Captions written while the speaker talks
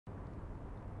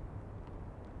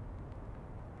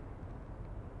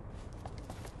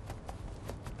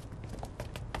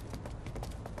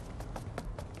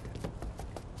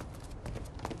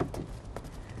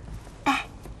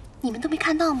你们都没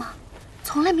看到吗？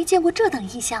从来没见过这等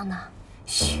异象呢。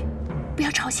嘘，不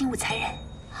要吵醒武才人。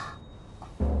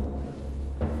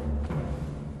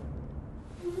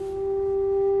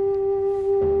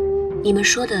你们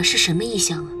说的是什么异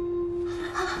象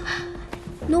啊？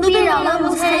奴婢扰了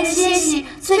武才人歇息，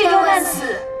罪该万死。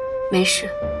没事，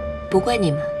不怪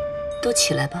你们，都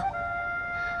起来吧。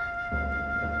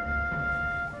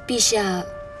陛下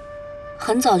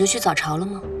很早就去早朝了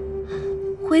吗？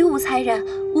回武才人，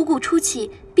五谷初起，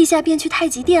陛下便去太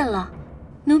极殿了。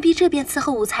奴婢这便伺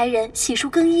候武才人洗漱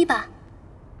更衣吧。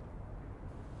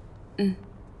嗯。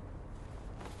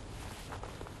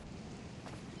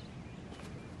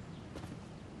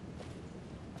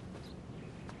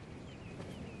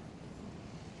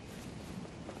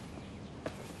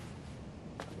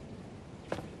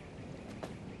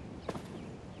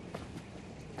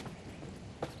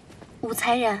武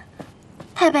才人，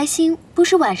太白星不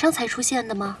是晚上才出现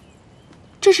的吗？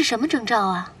这是什么征兆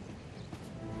啊？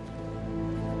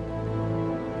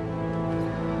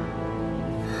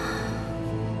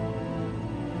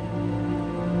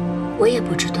我也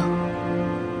不知道。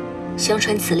相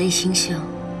传此类星象，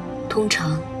通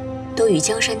常都与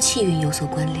江山气运有所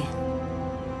关联。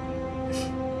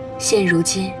现如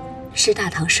今是大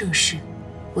唐盛世，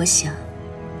我想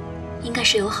应该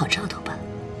是有好兆头吧。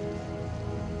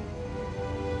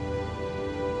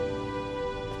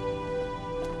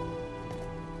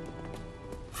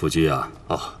福姬啊，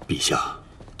陛下，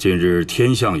近日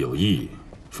天象有异，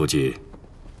福姬，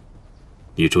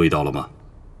你注意到了吗？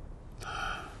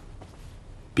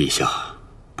陛下，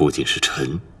不仅是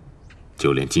臣，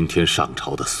就连今天上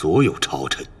朝的所有朝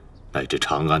臣，乃至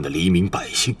长安的黎民百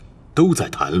姓，都在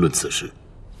谈论此事。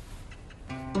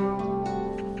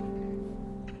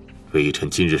微臣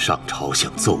今日上朝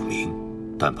想奏明，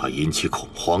但怕引起恐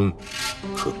慌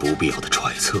和不必要的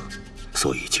揣测，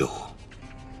所以就……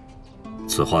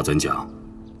此话怎讲？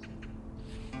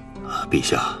陛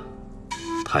下，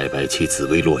太白旗紫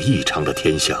薇落异常的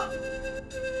天下，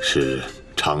使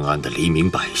长安的黎民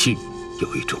百姓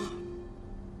有一种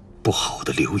不好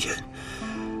的流言。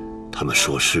他们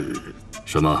说是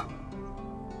什么？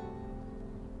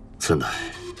此乃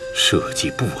社稷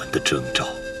不稳的征兆。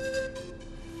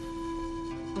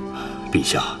陛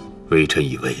下，微臣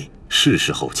以为是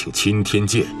时候请钦天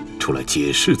监出来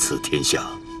解释此天下，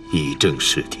以正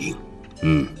视听。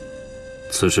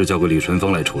此事交给李淳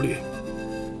风来处理。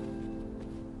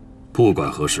不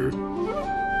管何时，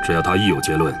只要他一有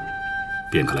结论，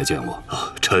便可来见我。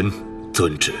臣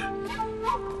遵旨。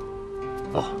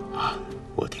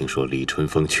我听说李淳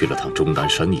风去了趟终南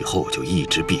山以后，就一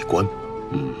直闭关。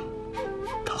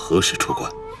他何时出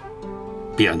关？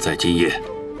便在今夜。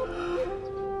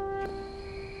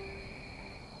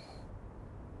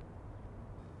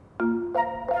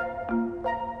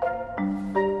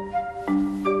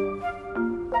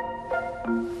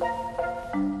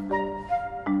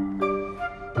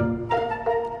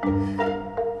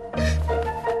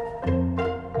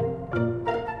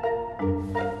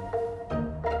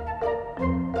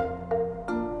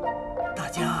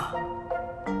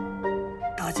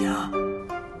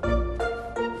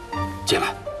进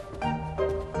来。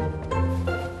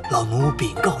老奴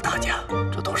禀告大家，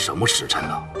这都什么时辰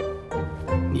了？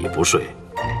你不睡，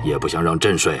也不想让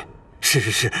朕睡？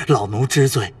是，老奴知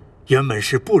罪。原本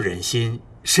是不忍心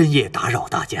深夜打扰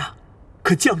大家，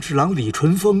可将士郎李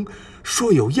淳风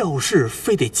说有要事，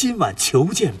非得今晚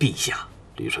求见陛下。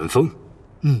李淳风？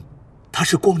他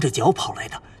是光着脚跑来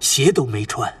的，鞋都没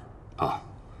穿。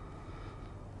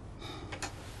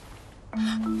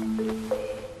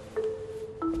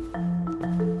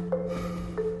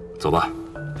走吧，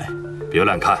别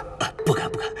乱看。不敢，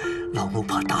老奴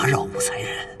怕打扰武才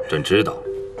人。朕知道，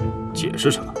解释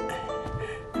什么？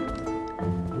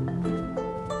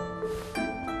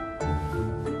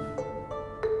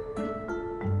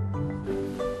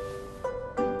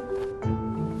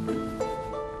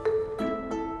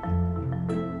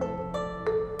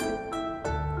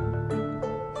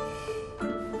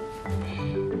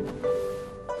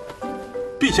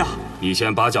陛下，你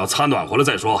先把脚擦暖和了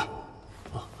再说。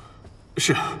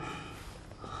是。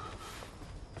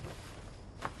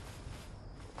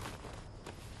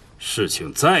事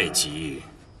情再急，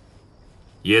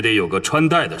也得有个穿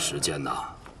戴的时间呐，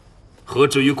何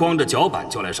至于光着脚板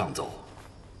就来上奏？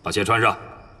把鞋穿上。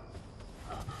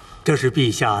这是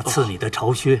陛下赐你的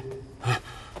朝靴。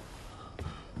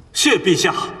谢陛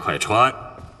下。快穿。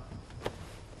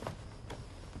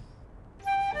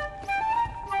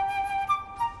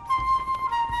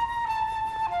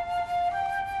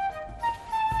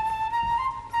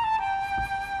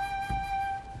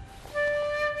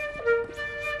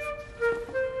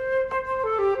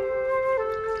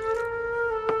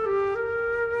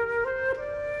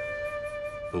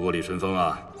不过李淳风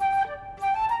啊，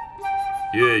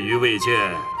月余未见，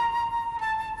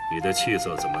你的气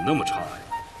色怎么那么差呀？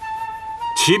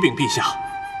启禀陛下，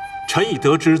臣已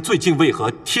得知最近为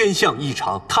何天象异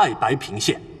常，太白频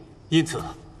现，因此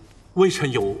微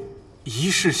臣有一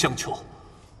事相求。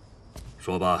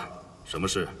说吧，什么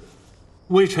事？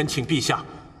微臣请陛下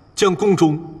将宫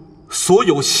中所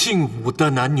有姓武的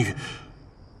男女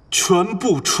全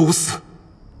部处死。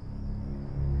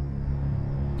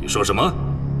你说什么？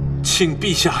请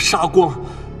陛下杀光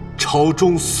朝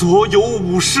中所有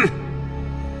武士，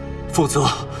否则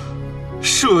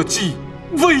社稷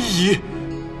危矣。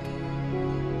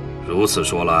如此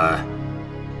说来，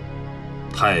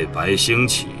太白兴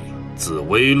起，紫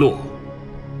薇落，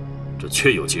这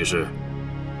确有其事？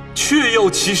确有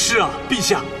其事啊，陛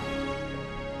下。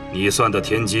你算的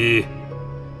天机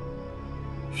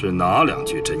是哪2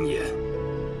句真言？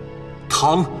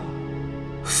唐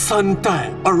3代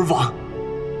而亡，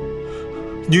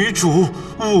女主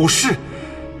武士，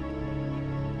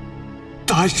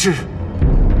乃至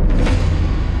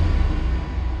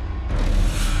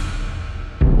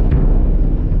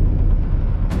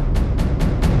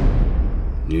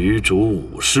女主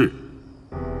武士，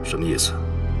什么意思？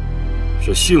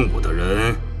是姓武的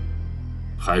人，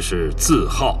还是字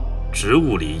号、职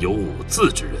务里有武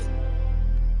字之人？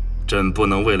朕不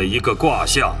能为了一个卦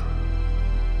象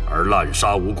而滥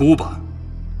杀无辜吧？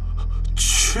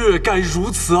确该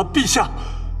如此啊，陛下。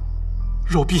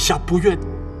若陛下不愿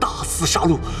大肆杀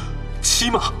戮，起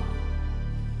码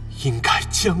应该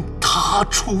将他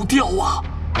除掉啊。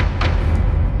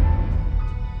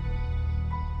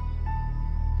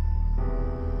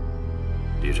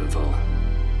李淳风，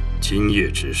今夜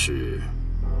之事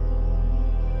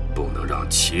不能让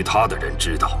其他的人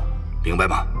知道，明白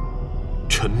吗？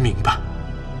臣明白。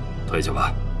退下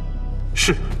吧。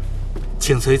是。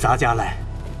请随杂家来。